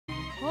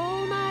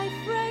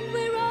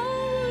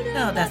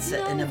No, that's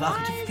an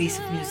evocative piece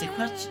of music.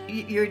 What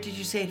year did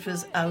you say it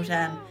was out,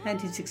 Anne?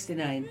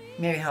 1969.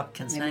 Mary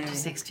Hopkins, Mary.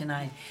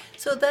 1969.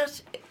 So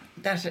that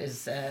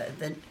is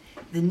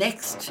the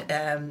next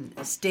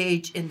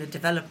stage in the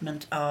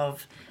development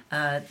of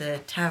the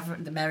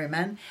tavern, the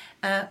Merryman,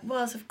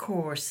 was of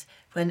course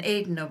when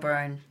Aidan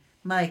O'Byrne,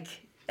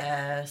 Mike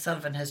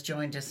Sullivan has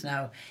joined us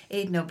now.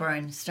 Aidan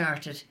O'Byrne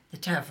started the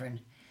tavern.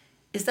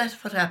 Is that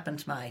what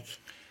happened, Mike?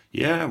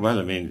 Yeah, well,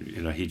 I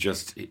mean,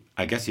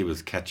 I guess he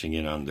was catching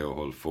in on the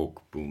whole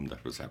folk boom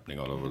that was happening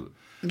all over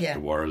the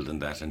world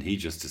and he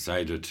just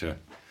decided to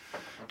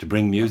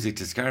bring music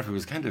to Scariff. It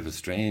was kind of a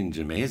strange,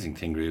 amazing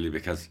thing, really,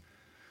 because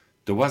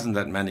there wasn't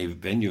that many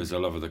venues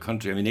all over the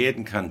country. I mean, I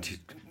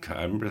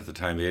remember at the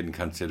time Aidan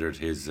considered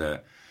his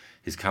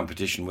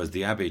competition was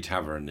the Abbey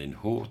Tavern in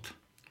Howth.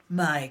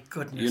 My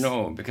goodness. You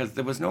know, because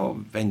there was no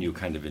venue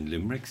kind of in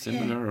Limerick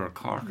similar or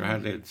Cork or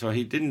Adelaide. So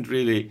he didn't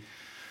really...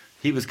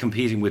 He was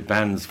competing with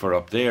bands for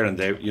up there and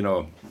they, you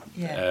know...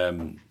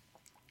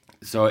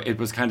 So it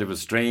was kind of a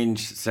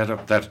strange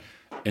setup that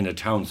in a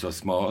town so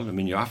small... I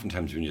mean,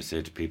 oftentimes when you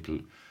say to people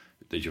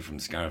that you're from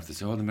Scariff, they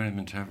say, oh, the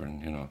Merryman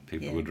Tavern, you know,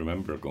 people would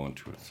remember going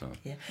to it. So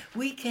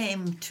we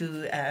came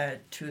to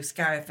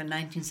Scariff in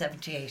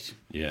 1978.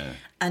 Yeah.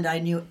 And I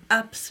knew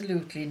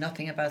absolutely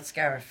nothing about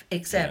Scariff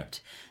except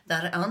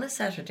that on a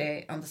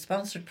Saturday on the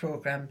sponsored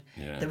programme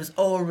there was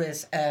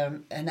always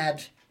an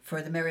ad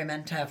for the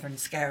Merryman Tavern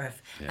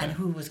Scariff and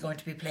who was going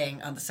to be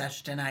playing on the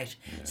Saturday night.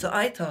 Yeah. So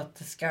I thought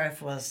the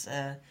Scariff was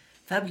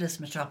fabulous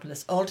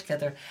metropolis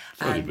altogether.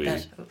 And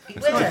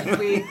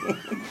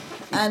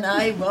and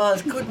I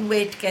couldn't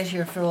wait to get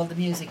here for all the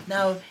music.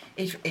 Now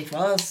it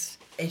was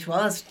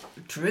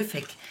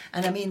terrific.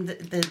 And I mean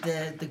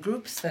the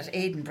groups that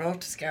Aidan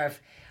brought to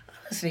Scariff,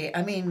 honestly,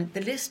 I mean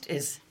the list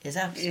is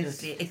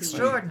absolutely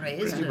extraordinary,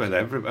 isn't it? Well,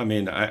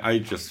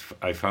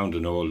 I found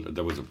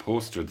there was a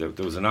poster,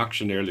 there was an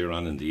auction earlier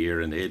on in the year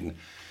and Aidan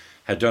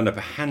had done up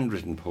a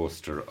handwritten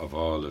poster of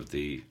all of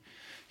he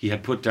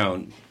had put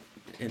down,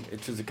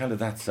 it was kind of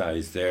that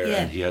size there,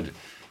 and he had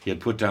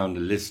put down a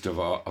list of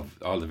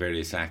all the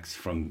various acts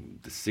from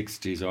the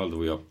 60s all the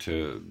way up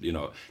to, you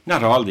know,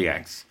 not all the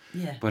acts,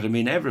 but I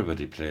mean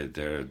everybody played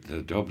there,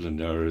 the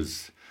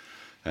Dubliners,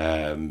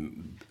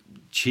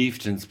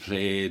 Chieftains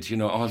played, you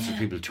know, also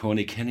people,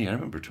 Tony Kenny, I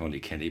remember Tony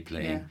Kenny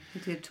playing. Yeah, he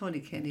did Tony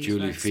Kenny.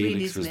 Julie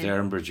Felix was there, I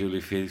remember Julie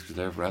Felix was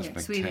there, Ross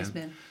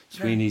McTell.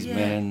 Sweeney's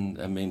Men,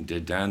 I mean,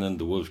 the Dannon,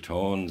 the Wolf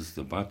Tones,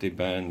 the Botley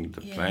Band, the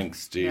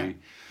Planksty,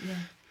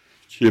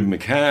 Jim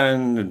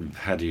McCann, and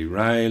Paddy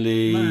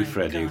Riley,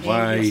 Freddie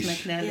White.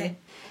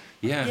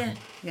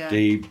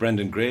 The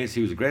Brendan Grace,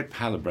 he was a great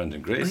pal of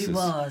Brendan Grace's. He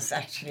was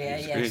actually,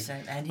 yes,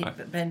 and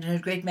Brendan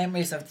had great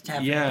memories of the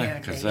tavern. Yeah,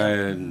 because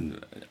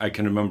I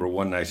can remember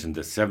one night in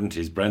the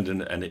 70s,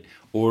 Brendan and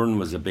Oren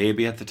was a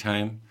baby at the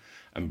time,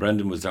 and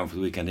Brendan was down for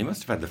the weekend. He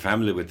must have had the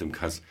family with him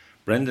because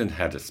Brendan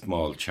had a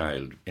small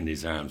child in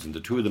his arms, and the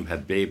two of them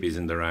had babies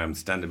in their arms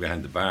standing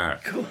behind the bar,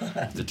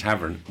 the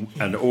tavern.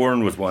 And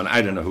Oren was one.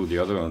 I don't know who the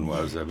other one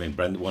was. I mean,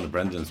 one of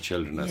Brendan's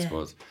children, I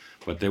suppose.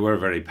 But they were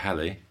very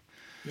pally.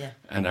 Yeah.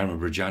 And I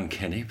remember John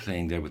Kenny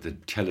playing there with a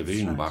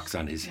television box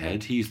on his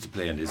head. He used to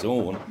play on his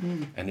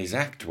own, and his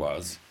act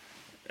was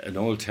an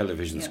old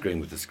television screen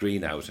with the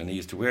screen out, and he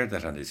used to wear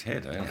that on his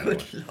head.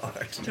 Good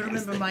Lord. Do you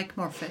remember Mike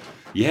Murphy?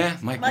 Yeah,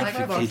 Mike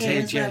Murphy.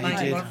 He did, Mike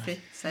he did. Murphy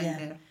sang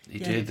there. He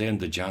did. Then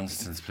the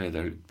Johnstons played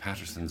there,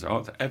 Pattersons,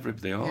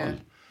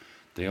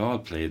 they all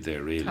played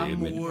there, really.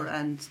 Tom Moore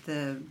and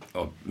the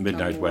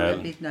Midnight Well.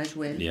 Midnight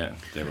Well. Yeah,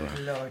 they were.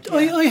 Lord,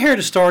 I heard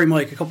a story,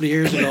 Mike, a couple of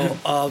years ago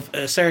of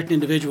a certain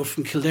individual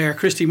from Kildare,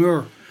 Christy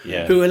Moore,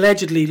 who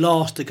allegedly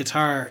lost a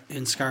guitar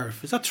in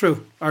Scariff. Is that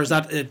true? Or is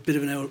that a bit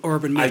of an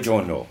urban myth? I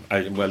don't know.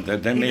 They he was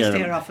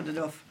there often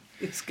enough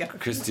in Scariff.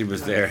 Christy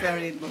was there.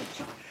 Very much.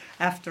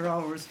 After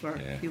hours were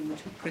huge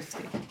with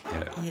Christy.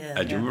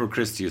 I do remember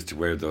Christy used to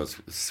wear those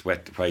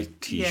sweat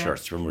white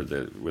T-shirts.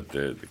 Remember with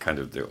the kind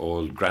of the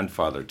old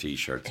grandfather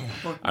T-shirts.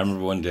 I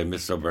remember one day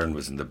Miss O'Byrne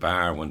was in the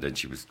bar one day and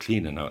she was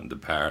cleaning out in the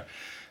bar,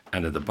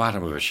 and at the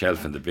bottom of a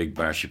shelf in the big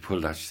bar she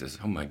pulled out, she says,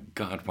 oh my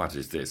God, what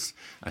is this?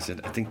 I said,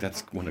 I think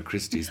that's one of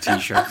Christy's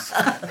T-shirts.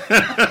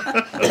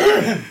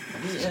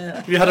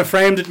 You had a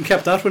framed it and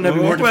kept that one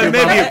every morning. Well,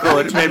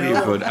 maybe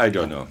you could. I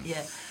don't know.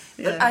 Yeah.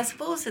 But I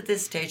suppose at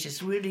this stage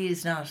it really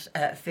is not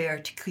fair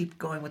to keep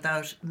going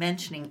without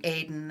mentioning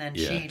Aidan and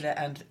Sheila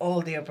and all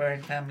the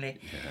O'Byrne family.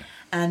 Yeah.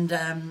 And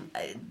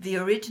the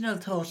original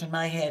thought in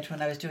my head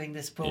when I was doing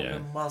this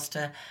programme was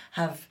to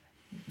have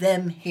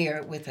them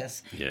here with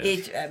us.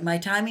 Yes. My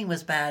timing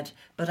was bad,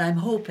 but I'm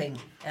hoping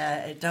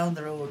down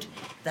the road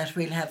that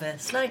we'll have a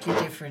slightly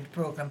different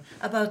programme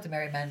about the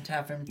Merryman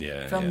Tavern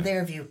from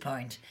their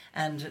viewpoint.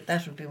 And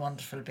that would be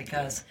wonderful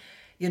because...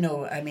 You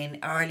know, I mean,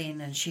 Arlene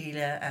and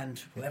Sheila and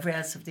whoever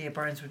else of the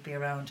O'Byrnes would be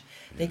around,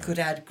 they could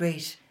add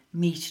great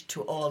meat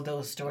to all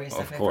those stories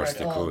that we've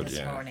heard all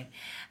this morning.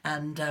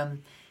 And,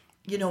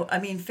 you know, I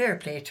mean, fair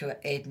play to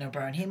Aidan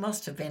O'Byrne. He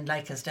must have been,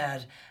 like his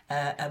dad,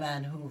 a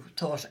man who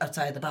thought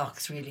outside the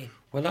box, really.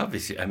 Well,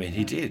 obviously, I mean,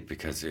 he did,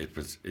 because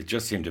it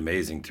just seemed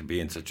amazing to be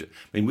in such a... I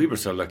mean, we were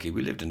so lucky.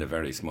 We lived in a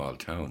very small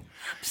town.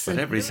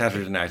 Absolutely. But every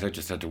Saturday night, I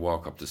just had to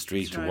walk up the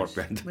street to walk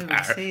behind the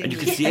bar. same. And you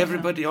could see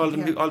everybody, all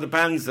the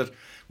bands that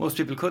most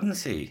people couldn't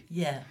see.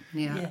 Yeah.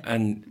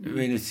 And, I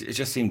mean, it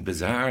just seemed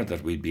bizarre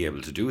that we'd be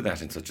able to do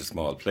that in such a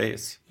small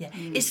place. Yeah,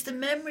 it's the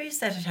memories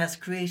that it has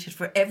created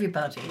for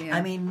everybody. Yeah.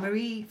 I mean,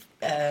 Marie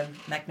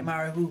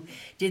McNamara, who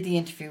did the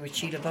interview with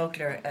Sheila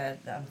Bugler,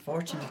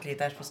 unfortunately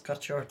that was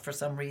cut short for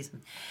some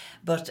reason,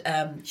 but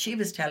she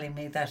was telling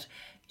me that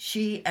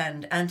she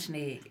and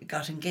Anthony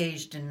got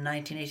engaged in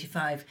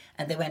 1985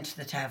 and they went to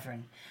the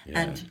tavern.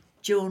 Yeah. And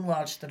Joan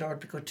Walsh, the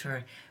Lord be good to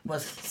her,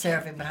 was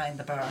serving behind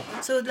the bar.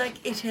 So,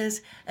 like, it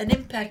has an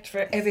impact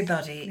for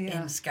everybody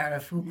in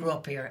Scariff who grew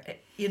up here.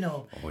 You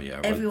know,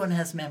 everyone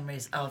has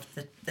memories of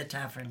the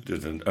tavern.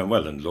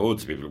 And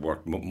loads of people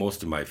worked.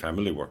 Most of my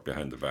family worked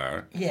behind the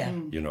bar. Yeah.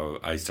 You know,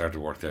 I started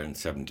work there in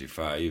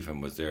 75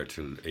 and was there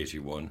till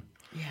 81.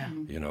 Yeah.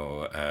 You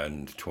know,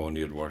 and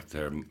Tony had worked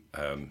there.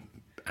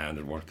 Anne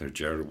had worked there,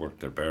 Gerard worked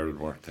there, Bear had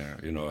worked there,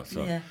 you know.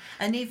 So. Yeah,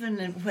 and even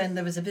when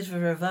there was a bit of a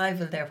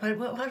revival there,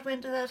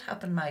 when did that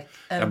happen, Mike?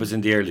 That was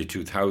in the early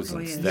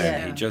 2000s.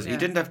 Then he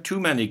didn't have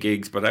too many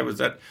gigs, but I was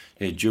at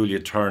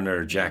Julia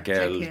Turner, Jack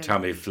L,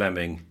 Tommy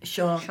Fleming,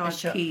 Sean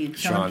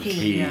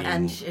Keane,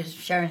 and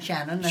Sharon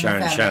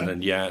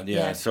Shannon.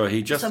 Yeah. So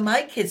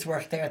my kids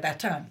worked there at that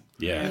time.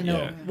 Yeah, you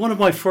know. One of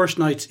my first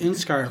nights in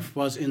Scariff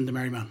was in the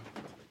Merryman.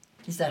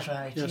 Is that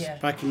right?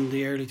 Yes, back in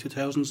the early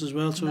 2000s as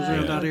well, so it was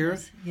around that era.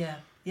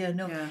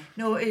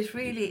 No, it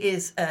really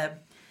is a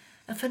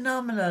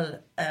phenomenal,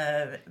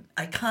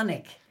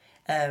 iconic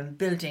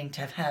building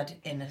to have had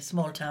in a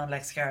small town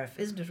like Scariff,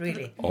 isn't it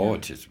really? Oh,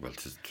 it is. Well,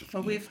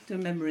 we've the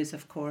memories,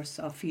 of course,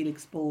 of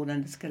Felix Bone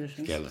and the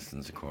Skeletons.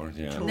 Skeletons, of course,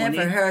 yeah. Tony.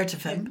 Never heard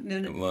of him.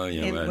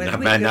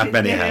 Not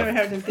many have. Never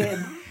heard of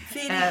them.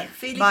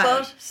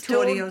 Felix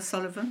Tony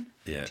O'Sullivan,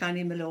 yeah.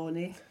 Johnny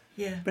Maloney,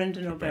 yeah.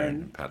 Brendan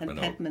O'Byrne, and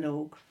Pat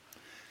Minogue.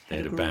 They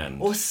had a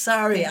band. Oh,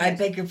 sorry, I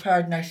beg your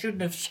pardon. I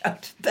shouldn't have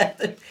shouted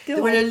that. They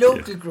were a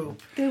local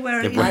group. They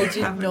were. I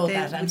didn't know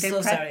that. I'm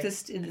so sorry. They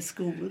practiced in the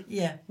school.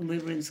 Yeah. When we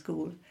were in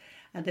school,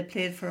 and they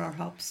played for our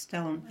hops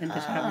down in the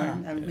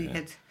tavern,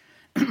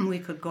 and we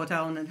could go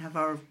down and have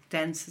our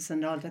dances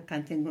and all that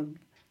kind of thing.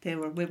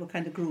 We were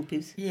kind of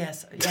groupies.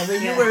 Yes. Yeah,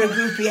 well, you were a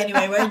groupie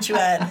anyway, weren't you,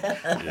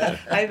 Anne?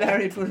 I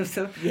married one of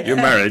them. You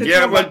married?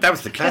 Yeah, well, that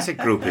was the classic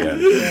groupie,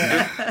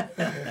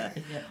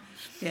 Anne.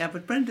 Yeah,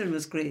 but Brendan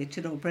was great.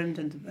 You know,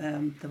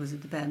 Brendan, there was in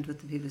the band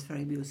with him. He was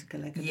very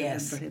musical. I can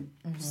remember him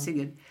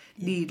singing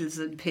Needles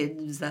and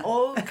Pins.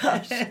 Oh,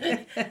 gosh.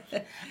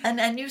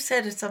 and you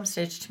said at some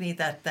stage to me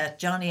that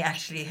Johnny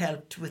actually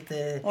helped with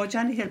the... Oh,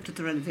 Johnny helped with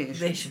the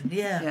renovation.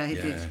 Yeah, he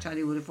did.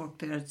 Johnny would have worked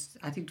there.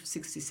 I think it was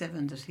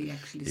 1967 that he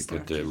actually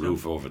started. He put the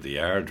roof over the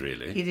yard,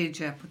 really. He did,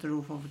 put the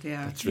roof over the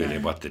yard. That's really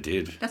what they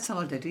did. That's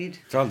all they did.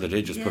 That's all they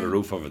did, just put a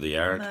roof over the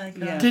yard.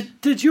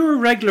 Did your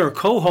regular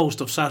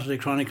co-host of Saturday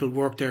Chronicle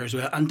work there as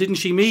well? And didn't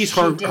she meet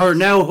her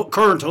now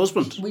current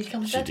husband? We'll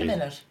come to that in a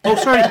minute. Oh,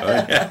 sorry.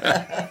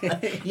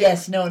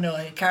 Yes, no.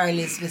 Carol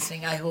is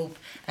listening, I hope.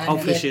 And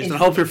hopefully she is. And I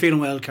hope you're feeling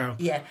well, Carol.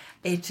 Yeah,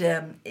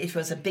 it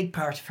was a big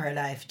part of her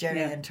life.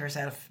 Jerry and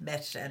herself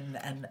met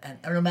and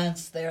a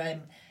romance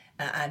there,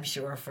 I'm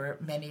sure, for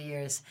many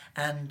years.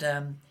 And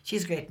she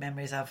has great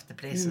memories of the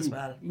place as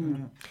well.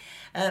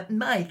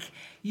 Mike,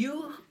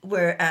 you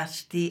were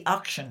at the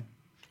auction.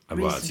 I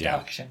was,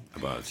 yeah.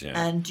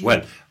 And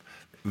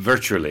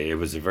virtually, it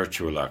was a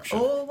virtual auction.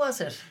 Oh,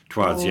 was it? It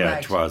was,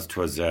 right. It was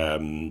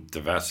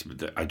the vast.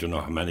 I don't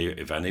know how many,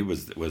 if any,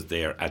 was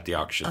there at the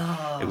auction.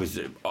 It was.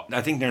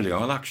 I think nearly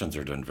all auctions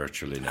are done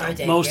virtually now. Are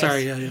they? Most yes. are,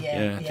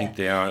 yeah. I think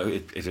they are.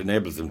 It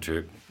enables them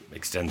to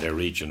extend their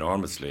reach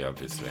enormously,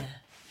 obviously. Yeah.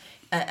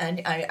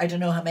 And I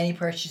don't know how many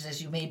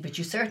purchases you made, but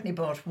you certainly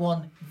bought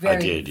one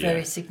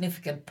very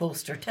significant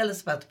poster. Tell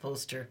us about the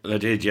poster. Well, I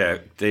did, yeah.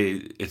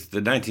 It's the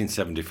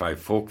 1975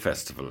 Folk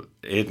Festival.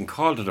 Aidan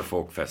called it a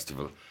folk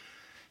festival.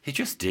 He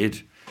just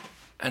did.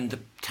 And the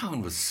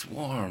town was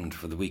swarmed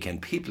for the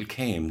weekend. People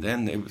came.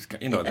 Then it was,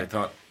 they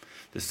thought,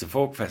 this is a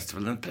folk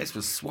festival. And the place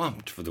was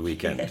swamped for the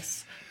weekend.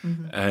 Yes.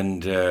 Mm-hmm.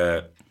 And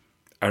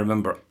I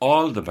remember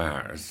all the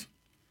bars,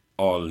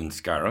 all in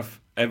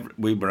Scariff,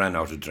 we ran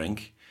out of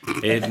drink.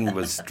 Aidan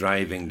was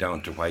driving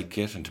down to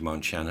Whitegate and to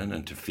Mount Shannon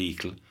and to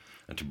Fecal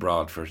and to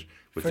Broadford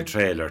with the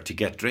trailer to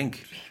get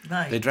drink.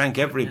 Right. They drank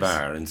every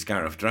bar in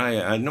Scariff Dry.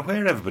 I don't know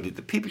where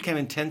the people came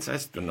in tents. I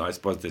don't know, I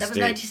suppose they stayed.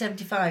 That was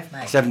 1975,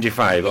 Mike.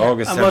 75,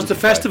 August 75. And was the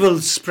festival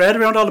spread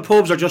around all the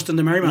pubs or just in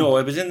the Merryman? No,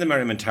 it was in the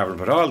Merryman Tavern,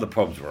 but all the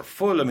pubs were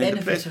full. I mean,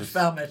 the place was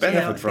from it. They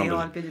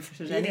all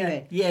benefited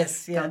anyway.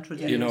 Yes, yeah.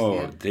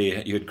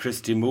 You had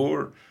Christy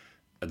Moore,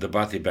 the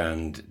Bothy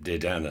Band,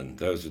 Dannon.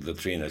 Those were the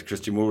three nights.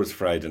 Christy Moore was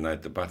Friday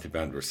night, the Bothy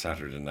Band were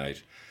Saturday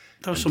night.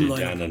 That was some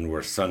lineup. Dannon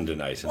were Sunday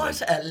night.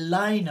 What a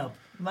lineup.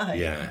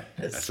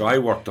 So I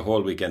worked the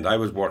whole weekend. I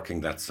was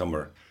working that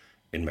summer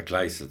in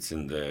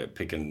McLysets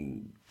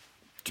picking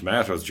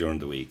tomatoes during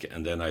the week,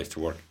 and then I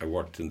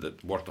worked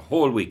the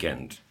whole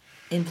weekend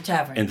In the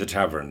tavern? In the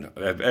tavern.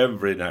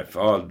 Every night,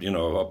 all,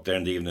 up there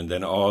in the evening,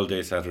 then all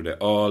day Saturday,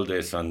 all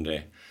day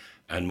Sunday,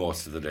 and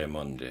most of the day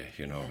Monday,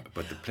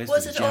 But the place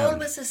was it jammed.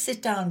 always a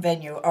sit-down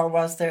venue, or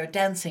was there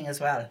dancing as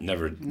well?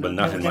 Never,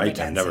 not in my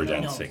time, never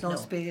dancing. No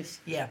space.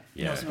 Yeah,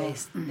 no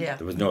space. Yeah.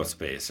 There was no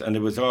space, and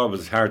it was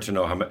always hard to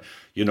know how much.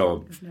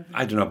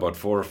 I don't know, about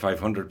 400 or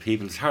 500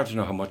 people. It's hard to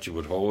know how much it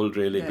would hold,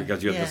 really,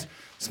 because you had this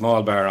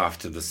small bar off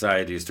to the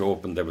side. You used to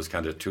open. There was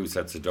kind of 2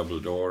 sets of double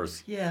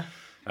doors. Yeah.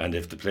 And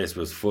if the place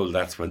was full,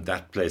 that's when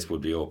that place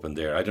would be open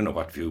there. I don't know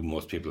what view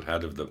most people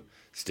had of the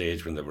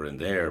stage when they were in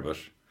there, but.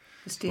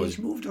 The stage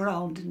moved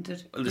around, didn't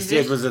it? Well, the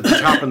stage was at the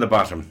top and the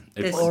bottom.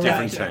 It was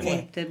different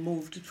time. They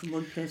moved it from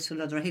one place to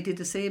another. He did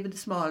the same in the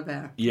small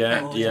bar.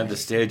 Yeah, the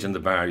stage and the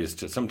bar used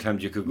to.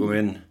 Sometimes you could go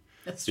in.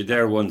 Be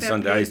there one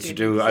Sunday.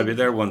 I'd be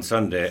there one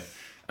Sunday,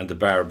 and the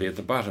bar would be at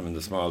the bottom in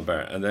the small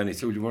bar. And then he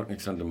said, "Will you work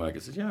next Sunday, Mike?" I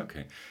said, "Yeah,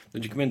 okay."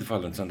 Then you come in the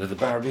following Sunday, the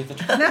bar would be at the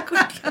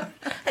top.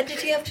 And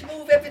did you have to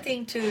move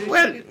everything to?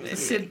 Well,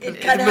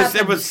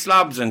 it was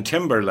slabs and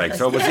timber,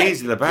 so it was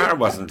easy. The bar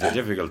wasn't a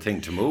difficult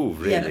thing to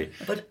move, really.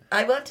 Yeah, but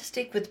I want to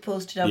stick with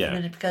Posted Up for a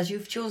minute, because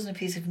you've chosen a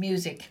piece of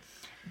music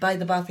by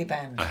the Bothy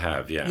Band. I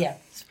have, yeah. Yeah,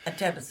 and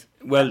tell us.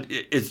 Well,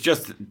 it's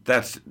just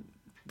that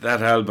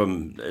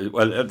album.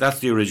 Well, that's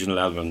the original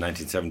album,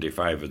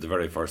 1975, the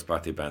very first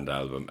Bothy Band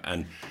album,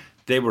 and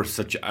they were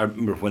such. I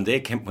remember when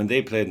they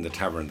played in the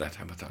tavern that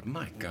time. I thought,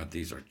 my God,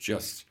 these are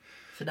just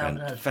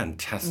phenomenal, and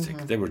fantastic.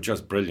 Mm-hmm. They were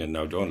just brilliant.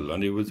 Now Donald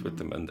Lundy was with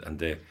them, and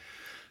they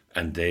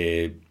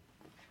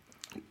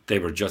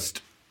were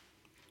just.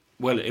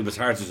 Well, it was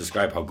hard to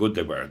describe how good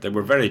they were. They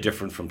were very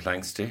different from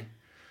Planxty.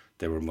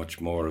 They were much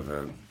more of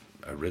a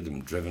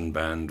rhythm-driven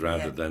band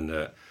rather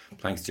than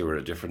Planxty were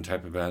a different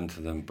type of band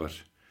to them.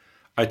 But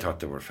I thought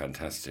they were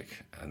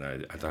fantastic, and I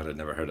thought I'd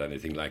never heard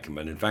anything like them.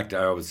 And in fact,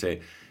 I always say,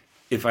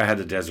 if I had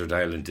a Desert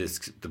Island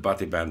disc, the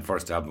Bothy Band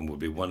first album would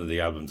be one of the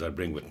albums I'd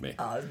bring with me.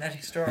 Oh, isn't that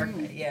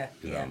extraordinary? Yeah.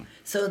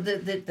 So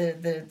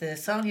the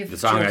song you've chosen, the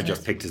song I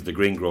just picked is "The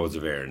Green Grows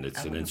of Air," and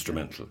it's an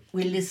instrumental.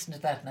 We'll listen to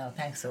that now.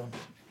 Thanks, Owen.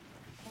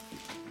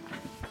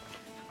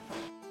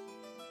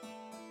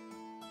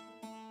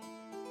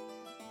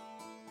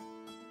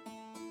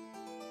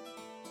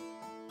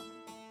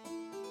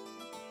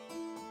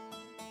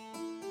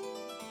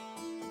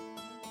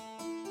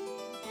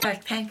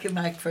 Thank you,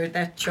 Mike, for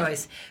that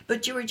choice.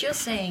 But you were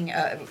just saying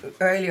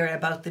earlier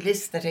about the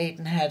list that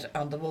Aidan had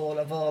on the wall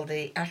of all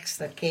the acts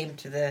that came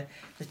to the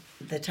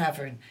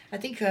tavern. I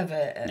think you have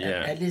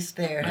a list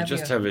there.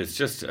 It's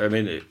just, I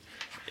mean,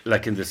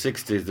 like in the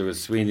 60s, there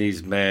was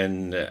Sweeney's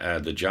Men,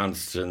 the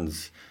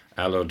Johnstons,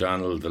 Al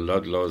O'Donnell, the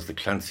Ludlows, the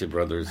Clancy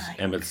Brothers,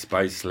 Emmett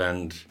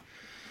Spiceland,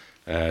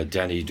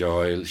 Danny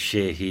Doyle,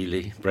 Shea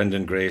Healy,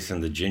 Brendan Grace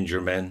and the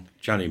Ginger Men,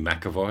 Johnny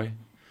McAvoy,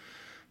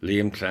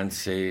 Liam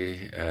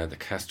Clancy, the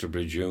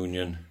Casterbridge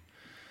Union,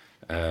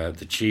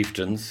 the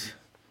Chieftains,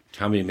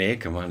 Tommy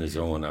Makem on his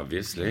own,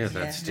 obviously, at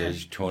that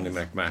stage, Tony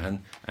McMahon,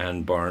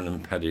 Anne Byrne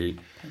and Paddy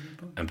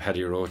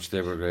Roach,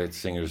 they were great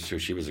singers too.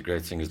 She was a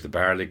great singer. The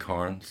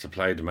Barleycorn,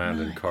 Supply, Demand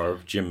and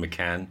Curve, Jim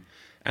McCann,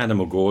 Anna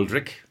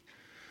McGoldrick,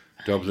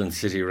 Dublin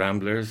City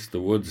Ramblers,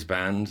 the Woods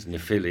Band,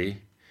 Nifili,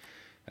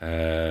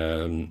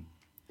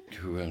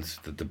 who else?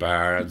 The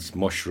Bards,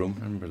 Mushroom,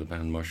 remember the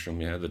band Mushroom?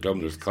 Yeah, the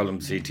Dubliners,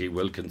 Cullum C.T.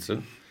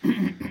 Wilkinson,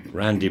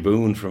 Randy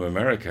Boone from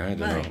America. I don't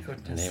know.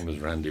 Goodness. The name was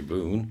Randy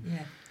Boone.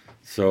 Yeah.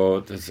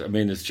 So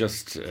it's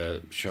just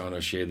Sean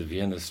O'Shea, the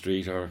Vienna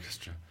Street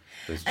Orchestra.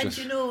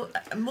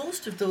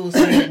 Most of those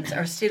names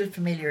are still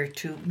familiar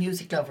to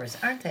music lovers,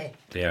 aren't they?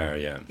 They are,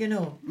 yeah.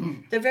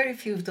 There are very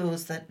few of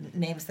those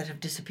names that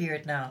have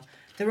disappeared now.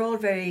 They're all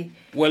very...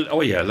 Well,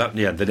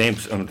 the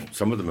names,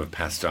 some of them have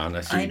passed on.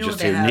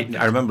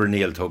 I remember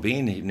Neil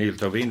Tobin. Neil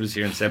Tobin was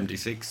here in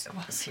 76.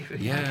 Was he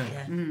really? Yeah.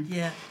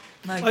 Yeah.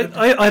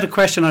 I had a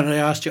question and I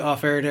asked you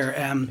off air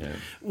there.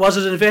 Was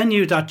it a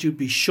venue that you'd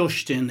be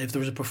shushed in if there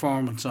was a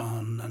performance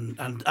on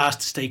and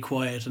asked to stay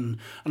quiet? And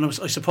I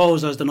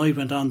suppose as the night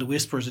went on, the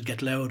whispers would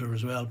get louder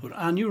as well. But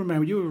Anne, you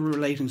remember you were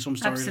relating some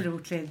story.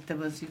 Absolutely, there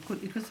was. It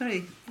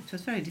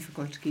was very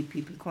difficult to keep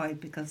people quiet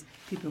because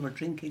people were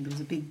drinking. There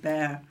was a big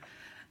bar,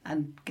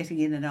 and getting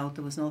in and out,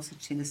 there was no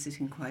such thing as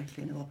sitting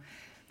quietly.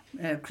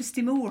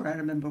 Christy Moore, I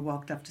remember,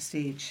 walked up the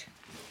stage.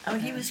 Oh,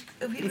 he was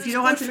if you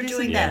don't want to listen,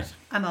 doing that,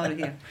 I'm out of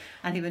here.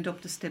 And he went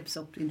up the steps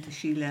up into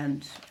Sheila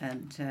and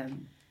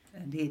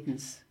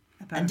Aidan's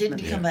apartment. And didn't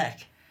he come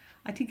back?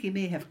 I think he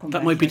may have come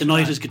back. That might be the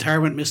night his guitar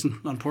went missing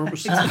on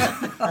purpose.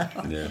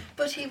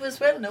 But he was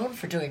well known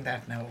for doing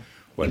that now.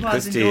 Well,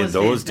 Christy in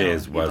those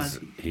days was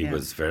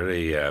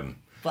very...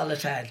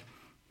 volatile.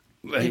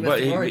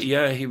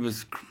 He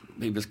was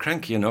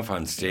cranky enough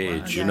on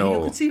stage, You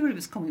could see where he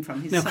was coming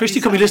from. Now,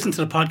 Christy, could be listening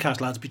to the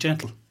podcast, lads. Be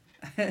gentle.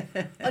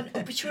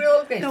 But you're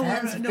all great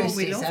fans of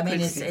Christy's. I mean,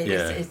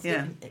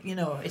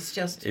 it's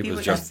just...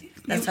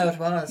 That's how it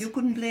was. You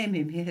couldn't blame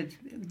him. He had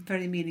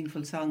very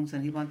meaningful songs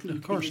and he wanted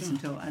to be listened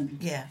to. And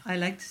I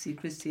like to see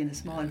Christy in a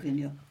small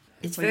venue.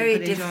 It's where you very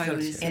could enjoy difficult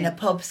when you in say- a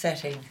pub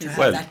setting to have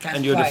Well, that kind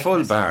and of you had a full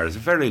quietness. bar. It's a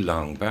very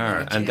long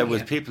bar, and there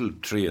was yeah. people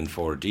 3 and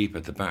 4 deep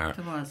at the bar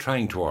There was.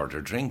 trying to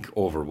order drink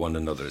over one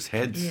another's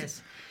heads.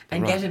 Yes.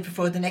 And get it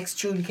before the next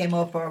tune came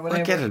up or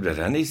whatever. I get it at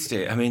any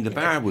stage. I mean, the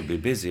bar would be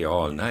busy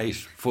all night,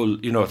 full.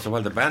 You know, so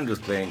while the band was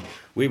playing,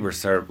 we were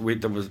served.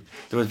 There was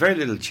very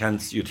little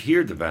chance you'd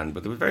hear the band,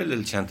 but there was very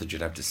little chance that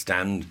you'd have to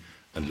stand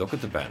and look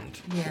at the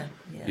band. Yeah.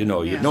 You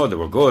know, you'd know they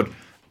were good,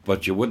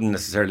 but you wouldn't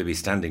necessarily be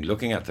standing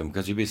looking at them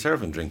because you'd be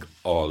serving drink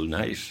all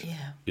night.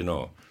 Yeah. You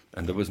know,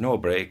 and there was no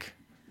break.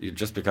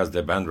 Just because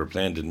the band were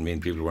playing didn't mean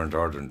people weren't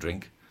ordering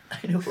drink.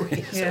 I know.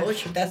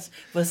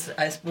 So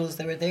I suppose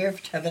they were there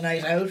to have a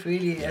night out,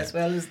 really, as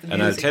well as the music.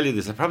 And I'll tell you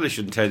this, I probably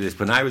shouldn't tell you this,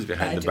 when I was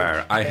behind the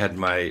bar, I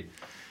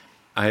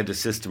had a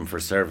system for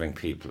serving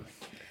people.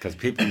 Because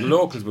the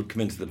locals would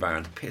come into the bar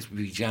and the place would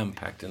be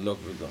jam-packed and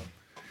locals would go.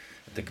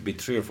 There could be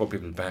 3 or 4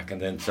 people back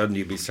and then suddenly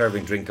you'd be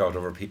serving drink out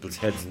over people's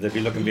heads and they'd be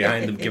looking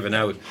behind them giving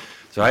out.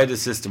 So I had a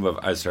system of,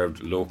 I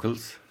served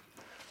locals,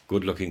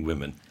 good-looking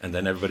women, and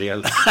then everybody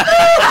else.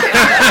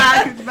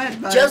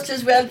 Just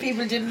as well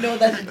people didn't know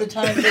that at the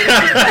time.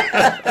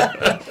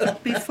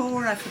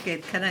 Before I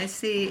forget, can I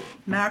say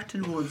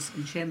Martin Woods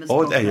and Seamus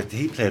Oh, Butler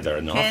he played there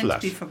an awful can't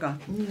lot. be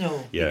forgotten.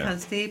 No. Yeah.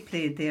 Because they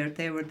played there.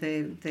 They were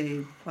the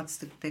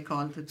they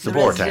called it?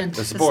 Support resident- act.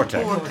 The support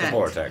act. support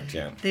Support act,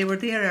 yeah. They were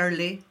there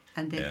early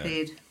and they Yeah.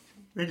 played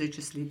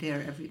religiously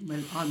there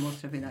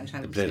almost every night. I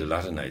They would played say. a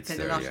lot of nights Played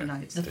there, a lot yeah. of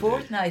nights. The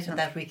fortnight of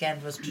that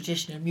weekend was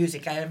traditional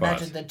music. I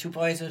imagine the 2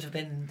 boys would have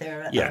been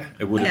there. Yeah,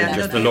 it would have Yeah, been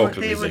just no, the they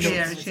local were, they were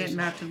there. musicians. Shane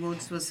Martin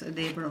Woods was a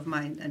neighbour of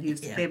mine, and he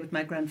used to play with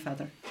my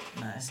grandfather.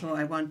 Nice. So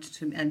I wanted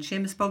to, and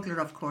Seamus Bugler,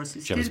 of course,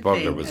 is Seamus still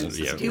Bugler playing, was and a- it's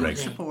yeah, a huge regular.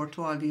 support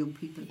to all the young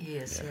people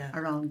Yes, yeah.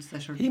 around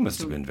that are. He must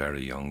have doing- been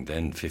very young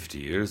then, 50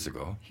 years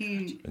ago.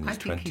 He, in I his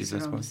think 20s, he's I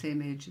around the suppose.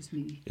 same age as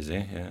me. Is he?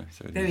 Yeah.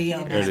 So Very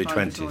young. Yeah, Early he's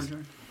 20s.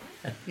 older.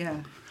 Yeah,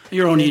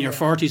 You're only in your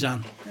 40s,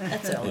 Anne.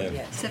 That's all,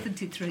 yeah.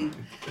 73.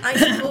 I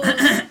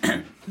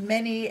suppose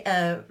many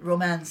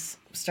romance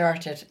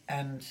started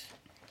and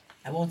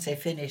I won't say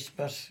finished,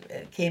 but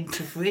came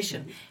to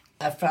fruition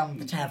from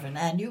the tavern.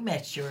 And you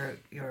met your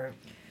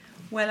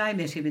Well, I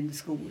met him in the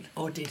school.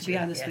 Oh, did To be you?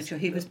 honest Yes. with you,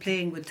 he was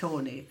playing with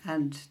Tony,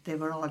 and they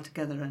were all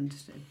together, and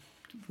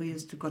we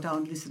used to go down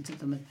and listen to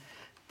them, and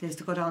they used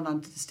to go down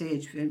onto the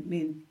stage. I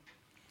mean,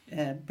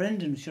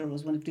 Brendan sure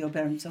was one of the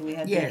O'Byrne, so we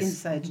had Yes. the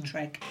inside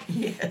track.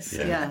 yes,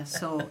 Yeah,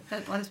 so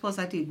I suppose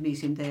I did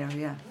meet him there.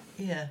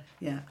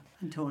 yeah.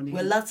 And Tony.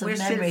 Well, lots of We're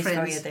still memories for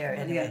friends. you there,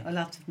 anyway. Yeah,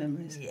 lots of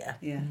memories. Yeah.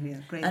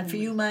 Great. And for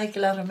you, memories. Mike, a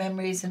lot of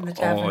memories in the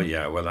tavern. Oh,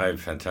 yeah. Well, I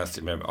have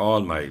fantastic memories.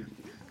 All my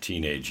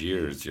teenage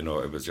years, you know,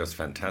 it was just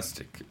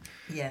fantastic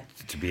Yeah.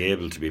 to be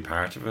able to be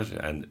part of it.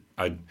 And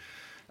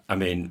I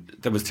mean,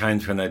 there was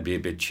times when I'd be a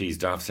bit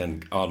cheesed off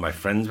saying all my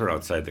friends were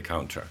outside the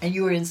counter. And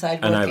you were inside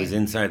working. And I was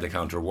inside the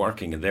counter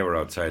working and they were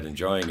outside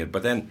enjoying it.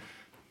 But then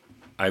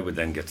I would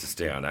then get to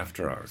stay on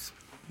after hours.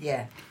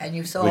 Yeah. And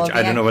you saw all Which the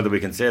I don't know whether we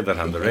can say that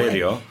on the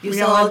radio. You We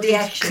saw all all the did.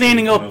 action.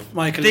 Cleaning up,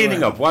 Michael.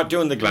 Cleaning up,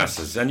 doing the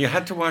glasses. And you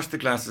had to wash the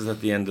glasses at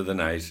the end of the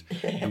night.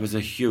 It was a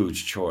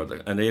huge chore.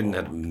 And Aidan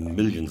had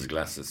millions of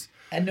glasses.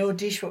 And no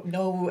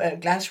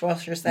glass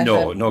washers. That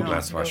No, had- no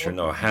glass washer,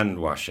 no hand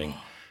washing.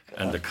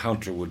 And the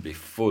counter would be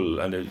full.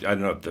 And I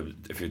don't know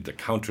if the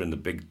counter in the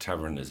big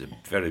tavern is a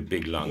very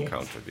big, long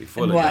counter. It'd be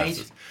full And of wide.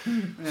 glasses.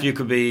 So you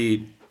could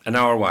be an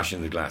hour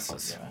washing the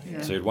glasses.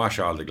 Yeah. So you'd wash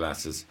all the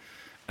glasses.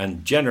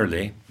 And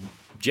generally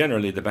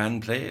the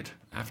band played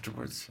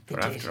afterwards, They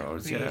for did, after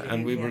hours, really yeah. did,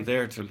 And we yeah. were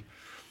there till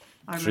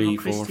I 3,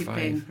 remember 4, Christy 5.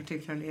 playing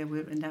particularly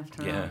in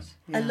after Yeah. hours.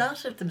 A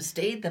lot of them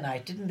stayed the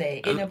night, didn't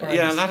they? In a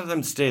Yeah, a lot of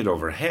them stayed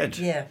overhead.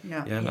 Yeah.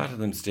 Yeah. Yeah, a lot of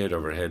them stayed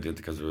overhead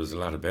because there was a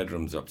lot of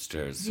bedrooms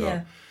upstairs. So,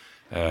 Yeah.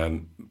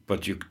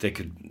 but they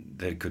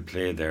could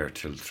play there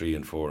till 3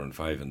 and 4 and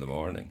 5 in the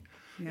morning.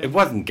 Yeah. It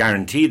wasn't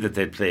guaranteed that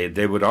they'd play.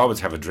 They would always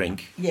have a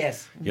drink,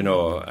 Yes. you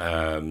know.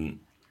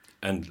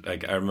 And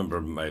like I remember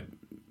my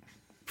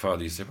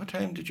father used to say, "What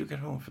time did you get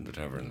home from the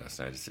tavern last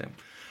night?"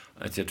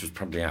 I'd say it was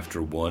probably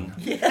after 1.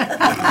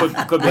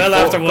 Yeah. could be Well, four,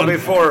 after could 1. be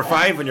 4 or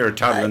 5 when you're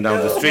toddling down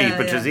the street, Yeah,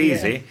 which yeah, is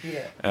easy.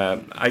 Yeah.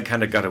 I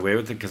kind of got away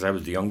with it because I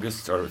was the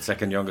youngest or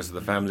second youngest of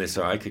the family,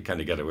 so I could kind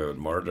of get away with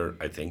murder,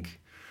 I think,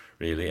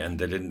 really. And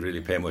they didn't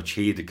really pay much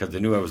heed because they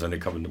knew I was only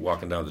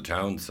walking down the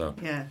town. So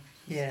Yeah.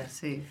 Yeah.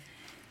 See.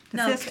 The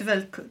Now,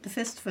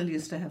 festival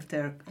used to have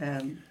their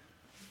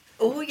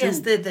Oh yes,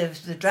 the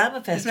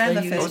drama festival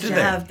drama you used festival. to Oh,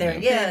 did have they? there.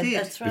 Yeah, Yeah, they did.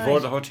 that's right. before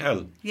the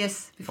hotel,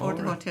 before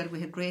the right. hotel we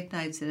had great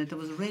nights in it. There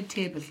was red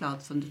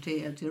tablecloths on the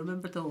table. Do you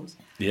remember those?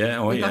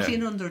 yeah, we yeah, got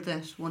in under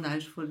that one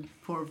night when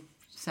poor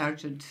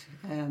Sergeant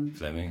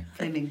Fleming.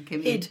 Fleming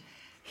came Hid.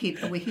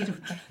 in. We hid.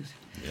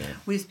 Yeah.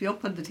 We used to be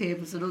up on the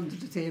tables and under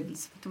the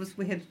tables.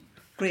 We had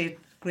great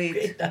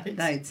Great nights.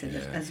 nights in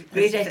it. Yeah.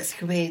 Great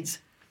escapades.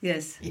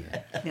 Yes.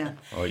 Yeah.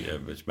 Oh yeah,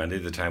 which many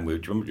of the time do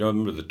you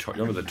remember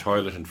the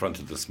toilet in front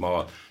of the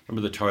small?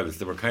 Remember the toilets?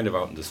 They were kind of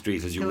out in the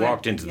street. As you They were,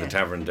 walked into yeah. the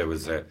tavern, there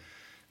was a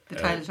The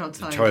toilet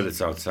outside. the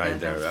toilets outside Yeah,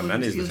 there. that's And what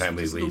many was of the used time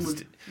for we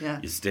stomach. Yeah.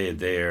 you stayed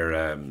there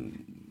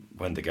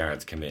when the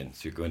guards come in.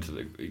 So you go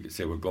into you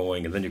say we're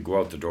going, and then you go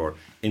out the door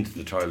into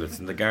the toilets,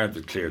 and the guards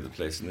would clear the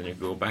place, and then you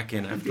go back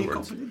in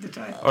afterwards.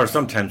 Or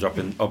sometimes up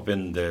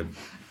in the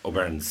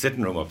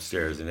sitting room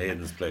upstairs in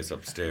Aidan's place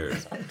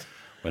upstairs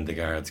when the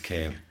guards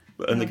came.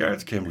 And the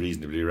guards came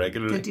reasonably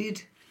regularly. They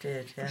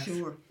did, yes.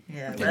 sure.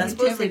 Yeah, well, I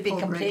suppose there'd be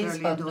complaints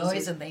about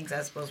noise and things,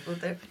 I suppose, would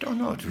there? I don't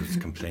know, there was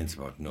complaints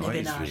about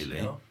noise,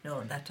 really.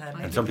 No, that time.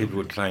 And some people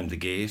would climb the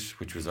gate,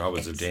 which was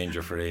always a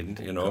danger for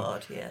Aidan, you know.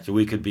 God, yeah. So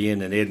we could be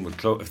in and Aidan would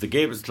close. If the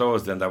gate was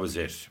closed, then that was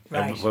it.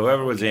 Right.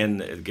 Whoever was in,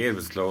 the gate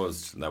was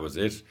closed, and that was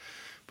it.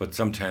 But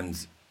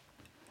sometimes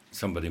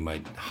somebody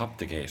might hop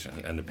the gate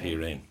and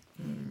appear in.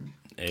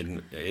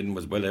 Aidan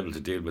was well able to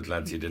deal with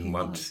lads he didn't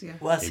want.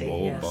 Was he?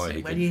 Oh Yes.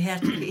 boy,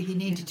 He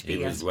needed to be.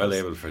 He was well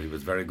able for. He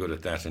was very good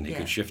at that, and he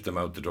could shift them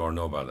out the door,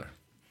 no bother.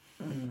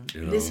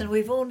 You know. Listen,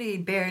 we've only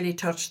barely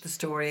touched the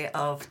story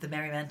of the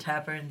Merryman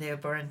Tavern, the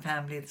O'Byrne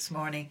family this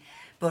morning,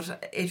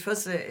 but it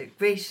was a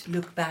great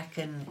look back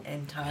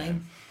in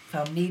time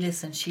from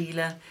Neelis and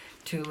Sheila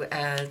to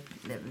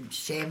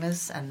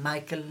Seamus and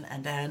Michael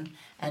and Anne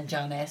and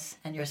John S.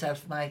 and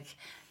yourself, Mike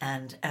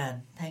and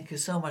Anne. Thank you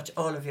so much,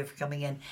 all of you, for coming in.